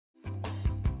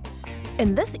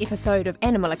In this episode of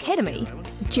Animal Academy,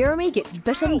 Jeremy gets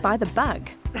bitten by the bug.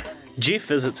 Geoff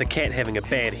visits a cat having a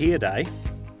bad hair day.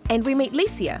 And we meet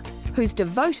Lycia, who's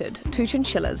devoted to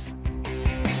chinchillas.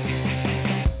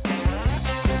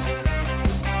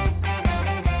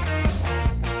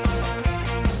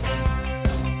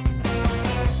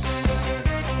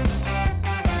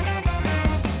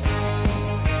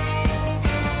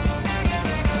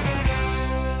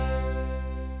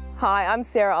 Hi, I'm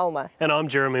Sarah Ulmer. And I'm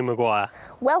Jeremy Maguire.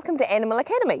 Welcome to Animal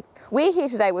Academy. We're here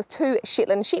today with two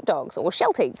Shetland Sheepdogs, or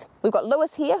Shelties. We've got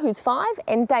Lewis here, who's 5,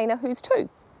 and Dana, who's 2.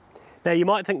 Now you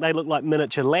might think they look like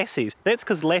miniature lassies. That's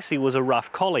because Lassie was a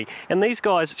rough collie, and these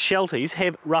guys, Shelties,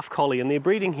 have rough collie in their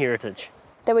breeding heritage.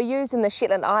 They were used in the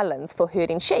Shetland Islands for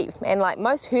herding sheep, and like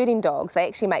most herding dogs, they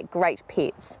actually make great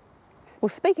pets. Well,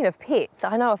 speaking of pets,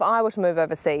 I know if I were to move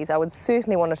overseas, I would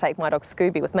certainly want to take my dog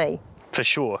Scooby with me. For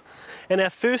sure. In our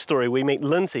first story, we meet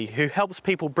Lindsay, who helps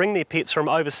people bring their pets from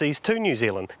overseas to New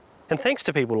Zealand. And thanks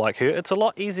to people like her, it's a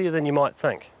lot easier than you might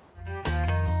think.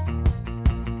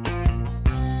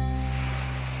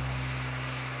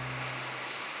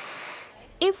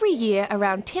 Every year,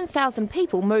 around 10,000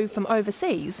 people move from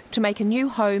overseas to make a new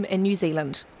home in New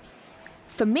Zealand.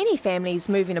 For many families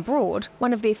moving abroad,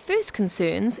 one of their first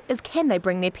concerns is can they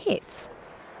bring their pets?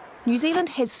 New Zealand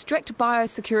has strict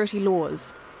biosecurity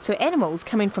laws, so animals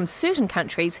coming from certain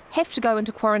countries have to go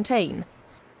into quarantine.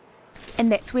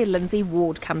 And that's where Lindsay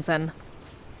Ward comes in.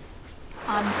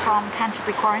 I'm from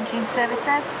Canterbury Quarantine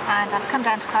Services, and I've come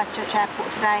down to Christchurch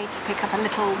Airport today to pick up a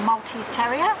little Maltese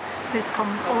Terrier who's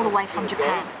come all the way from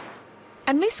Japan.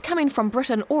 Unless coming from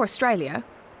Britain or Australia,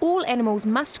 all animals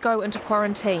must go into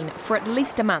quarantine for at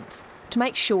least a month to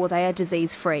make sure they are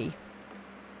disease-free.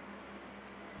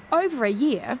 Over a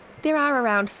year, there are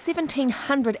around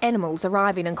 1,700 animals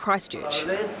arriving in Christchurch.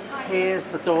 Here's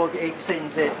the dog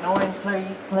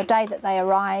XNZ90. On the day that they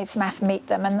arrive, MAF meet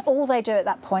them, and all they do at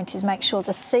that point is make sure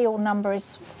the seal number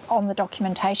is on the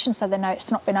documentation, so they know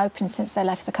it's not been opened since they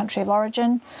left the country of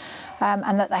origin,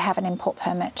 and that they have an import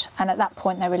permit. And at that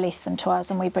point, they release them to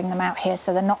us and we bring them out here,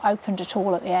 so they're not opened at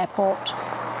all at the airport.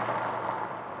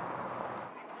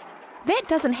 That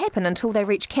doesn't happen until they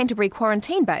reach Canterbury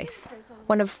Quarantine Base,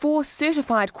 one of 4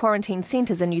 certified quarantine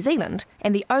centres in New Zealand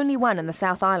and the only one in the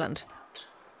South Island.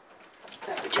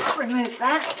 So we just remove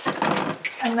that,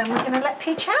 and then we're going to let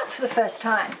Peach out for the first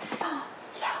time. Oh,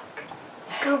 look.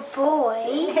 Good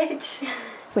boy.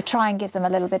 We try and give them a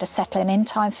little bit of settling in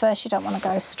time first. You don't want to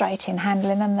go straight in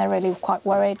handling them. They're really quite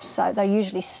worried, so they're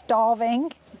usually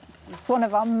starving. One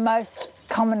of our most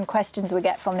common questions we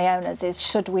get from the owners is,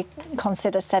 should we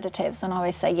consider sedatives? And I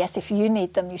always say, yes, if you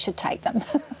need them, you should take them.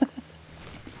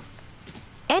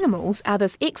 Animals are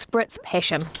this ex-Brit's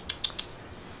passion.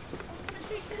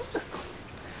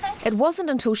 It wasn't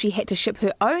until she had to ship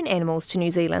her own animals to New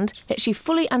Zealand that she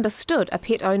fully understood a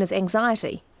pet owner's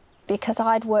anxiety. Because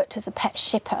I'd worked as a pet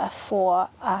shipper for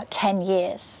 10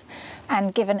 years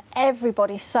and given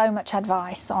everybody so much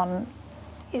advice on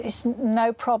it's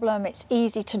no problem, it's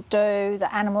easy to do, the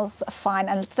animals are fine,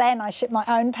 and then I shipped my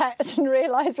own pets and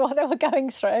realised what they were going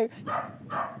through.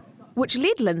 Which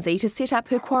led Lindsay to set up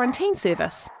her quarantine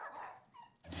service.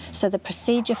 So the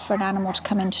procedure for an animal to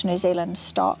come into New Zealand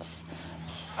starts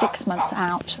 6 months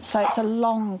out. So it's a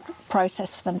long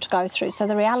process for them to go through. So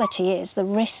the reality is the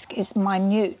risk is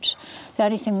minute. The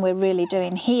only thing we're really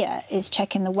doing here is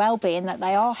checking the well-being, that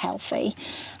they are healthy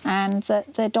and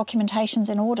that the documentation's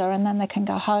in order, and then they can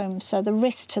go home. So the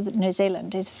risk to New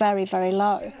Zealand is very, very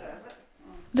low.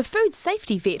 The food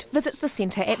safety vet visits the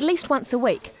centre at least once a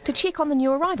week to check on the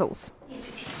new arrivals.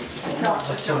 It's not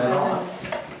just turn it on.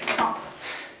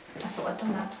 I thought I'd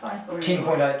done that, sorry.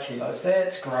 10.8 kilos,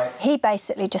 that's great. He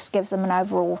basically just gives them an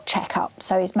overall check-up,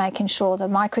 so he's making sure the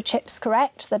microchip's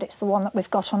correct, that it's the one that we've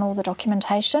got on all the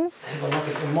documentation. Have a look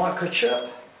at the microchip.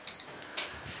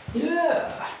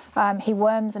 Yeah. He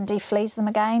worms and defleas them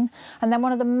again, and then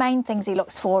one of the main things he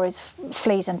looks for is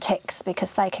fleas and ticks,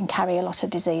 because they can carry a lot of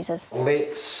diseases.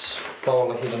 Let's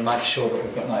bowl ahead and make sure that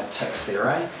we've got no ticks there,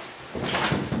 eh?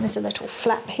 There's a little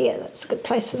flap here that's a good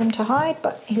place for them to hide,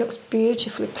 but he looks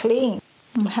beautifully clean.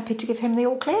 I'm happy to give him the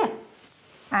all clear.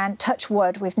 And touch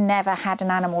wood, we've never had an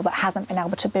animal that hasn't been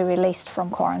able to be released from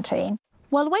quarantine.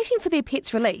 While waiting for their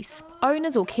pet's release,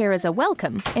 owners or carers are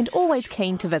welcome and always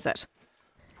keen to visit.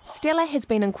 Stella has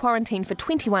been in quarantine for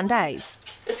 21 days.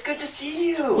 It's good to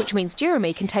see you. Which means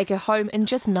Jeremy can take her home in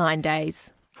just 9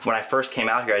 days. When I first came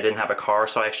out here, I didn't have a car,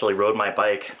 so I actually rode my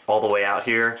bike all the way out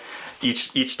here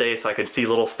each day so I could see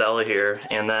little Stella here.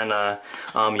 And then, I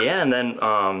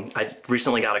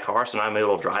recently got a car, so now I'm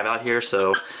able to drive out here.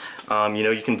 So You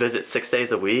know, you can visit 6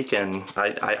 days a week, and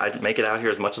I make it out here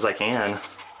as much as I can.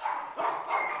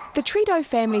 The Tredo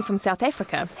family from South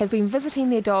Africa have been visiting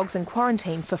their dogs in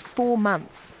quarantine for 4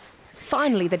 months.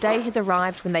 Finally, the day has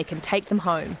arrived when they can take them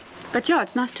home. But yeah,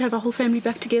 it's nice to have a whole family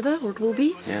back together, or it will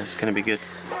be. Yeah, it's going to be good.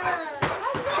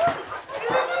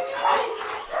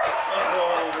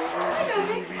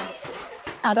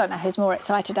 I don't know who's more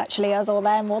excited actually, us or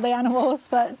them or the animals,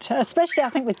 but especially I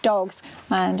think with dogs.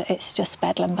 And it's just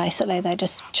bedlam basically. They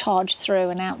just charge through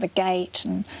and out the gate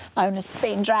and owners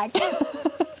being dragged.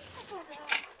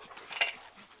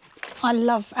 I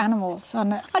love animals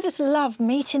and I just love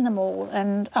meeting them all,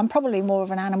 and I'm probably more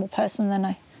of an animal person than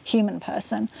a human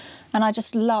person, and I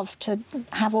just love to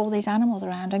have all these animals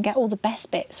around and get all the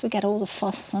best bits. We get all the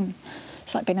fuss, and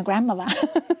it's like being a grandmother.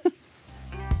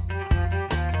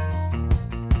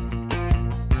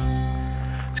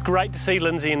 It's great to see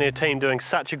Lindsay and her team doing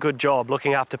such a good job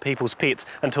looking after people's pets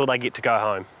until they get to go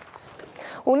home.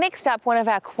 Well, next up, one of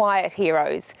our quiet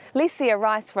heroes. Lycia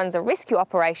Rice runs a rescue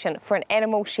operation for an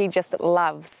animal she just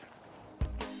loves.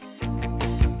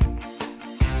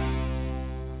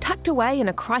 Tucked away in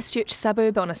a Christchurch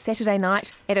suburb on a Saturday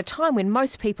night, at a time when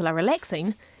most people are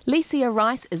relaxing, Lycia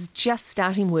Rice is just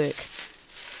starting work.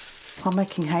 I'm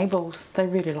making hay balls. They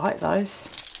really like those.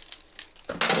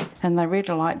 And they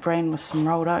really like bran with some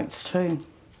rolled oats too.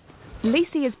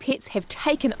 Lycia's pets have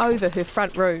taken over her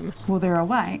front room. Well, they're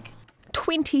awake.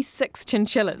 26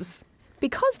 chinchillas.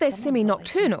 Because they're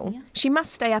semi-nocturnal, she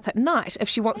must stay up at night if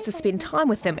she wants to spend time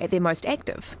with them at their most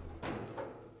active.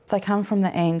 They come from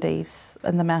the Andes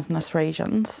and the mountainous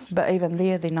regions, but even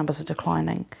there their numbers are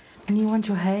declining. And you want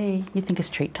your hay, you think it's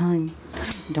treat time,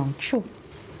 don't you?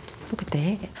 Look at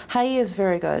that. Hay is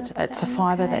very good. It's a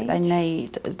fibre that they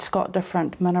need. It's got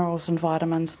different minerals and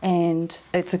vitamins, and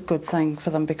it's a good thing for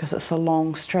them because it's a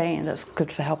long strand. It's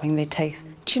good for helping their teeth.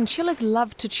 Chinchillas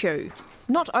love to chew.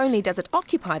 Not only does it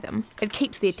occupy them, it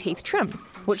keeps their teeth trim,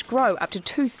 which grow up to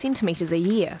 2 centimetres a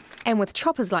year. And with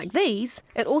choppers like these,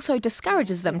 it also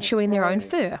discourages them chewing their own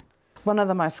fur. One of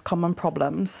the most common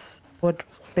problems would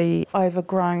be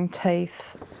overgrown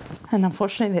teeth, and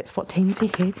unfortunately that's what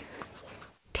Tansy had.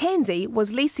 Tansy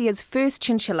was Lycia's first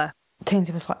chinchilla.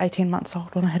 Tansy was like 18 months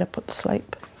old when I had her put to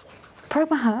sleep. Broke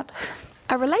my heart.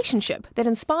 A relationship that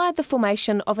inspired the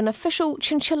formation of an official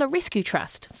Chinchilla Rescue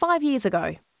Trust 5 years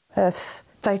ago. If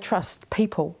they trust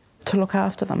people to look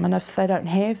after them, and if they don't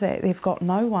have that, they've got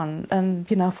no one. And,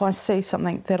 you know, if I see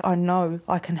something that I know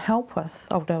I can help with,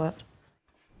 I'll do it.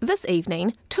 This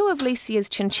evening, 2 of Lycia's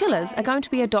chinchillas are going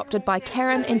to be adopted by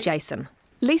Karen and Jason.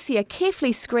 Lycia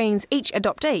carefully screens each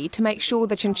adoptee to make sure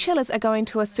the chinchillas are going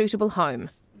to a suitable home.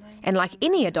 And like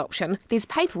any adoption, there's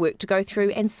paperwork to go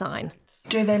through and sign.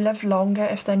 Do they live longer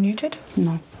if they're neutered?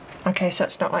 No. Okay, so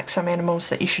it's not like some animals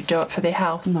that you should do it for their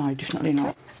health? No, definitely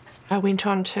not. I went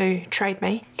on to Trade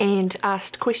Me and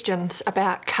asked questions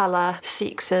about colour,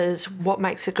 sexes, what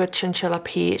makes a good chinchilla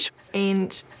pet.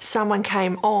 And someone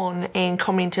came on and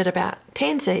commented about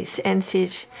tansies and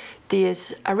said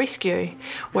there's a rescue,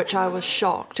 which I was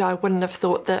shocked. I wouldn't have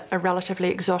thought that a relatively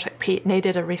exotic pet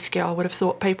needed a rescue. I would have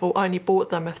thought people only bought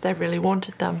them if they really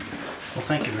wanted them. Well,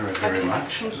 thank you very, very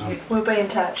much. Thank you. We'll be in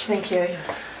touch. Thank you.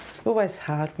 Always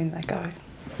hard when they go.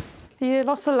 Yeah,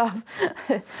 lots of love,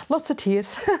 lots of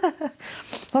tears,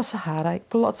 lots of heartache,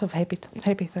 but lots of happy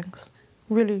things.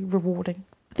 Really rewarding.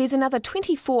 There's another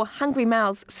 24 hungry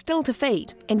mouths still to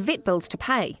feed and vet bills to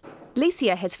pay.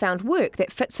 Lycia has found work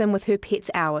that fits in with her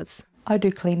pet's hours. I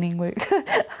do cleaning work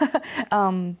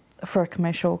for a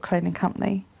commercial cleaning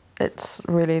company. It's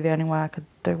really the only way I could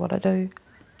do what I do.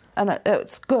 And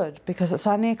it's good because it's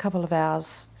only a couple of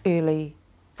hours early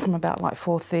from about like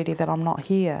 4:30 that I'm not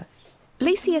here.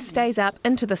 Lycia stays up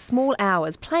into the small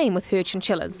hours playing with her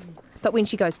chinchillas. But when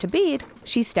she goes to bed,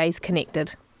 she stays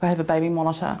connected. I have a baby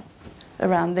monitor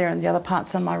around there in the other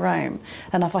parts in my room,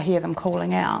 and if I hear them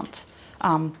calling out,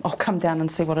 I'll come down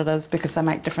and see what it is because they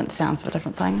make different sounds for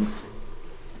different things.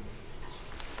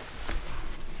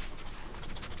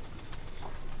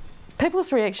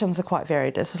 People's reactions are quite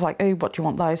varied. It's just like, ooh, what do you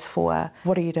want those for?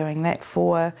 What are you doing that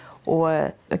for?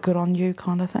 Or a good on you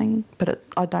kind of thing. But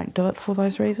I don't do it for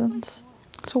those reasons.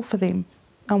 It's all for them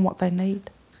and what they need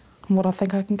and what I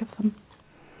think I can give them.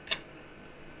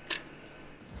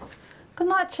 Good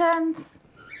night, Chins.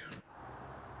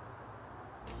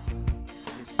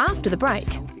 After the break,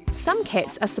 some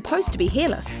cats are supposed to be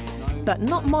hairless, but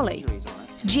not Molly.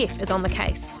 Geoff is on the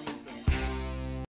case.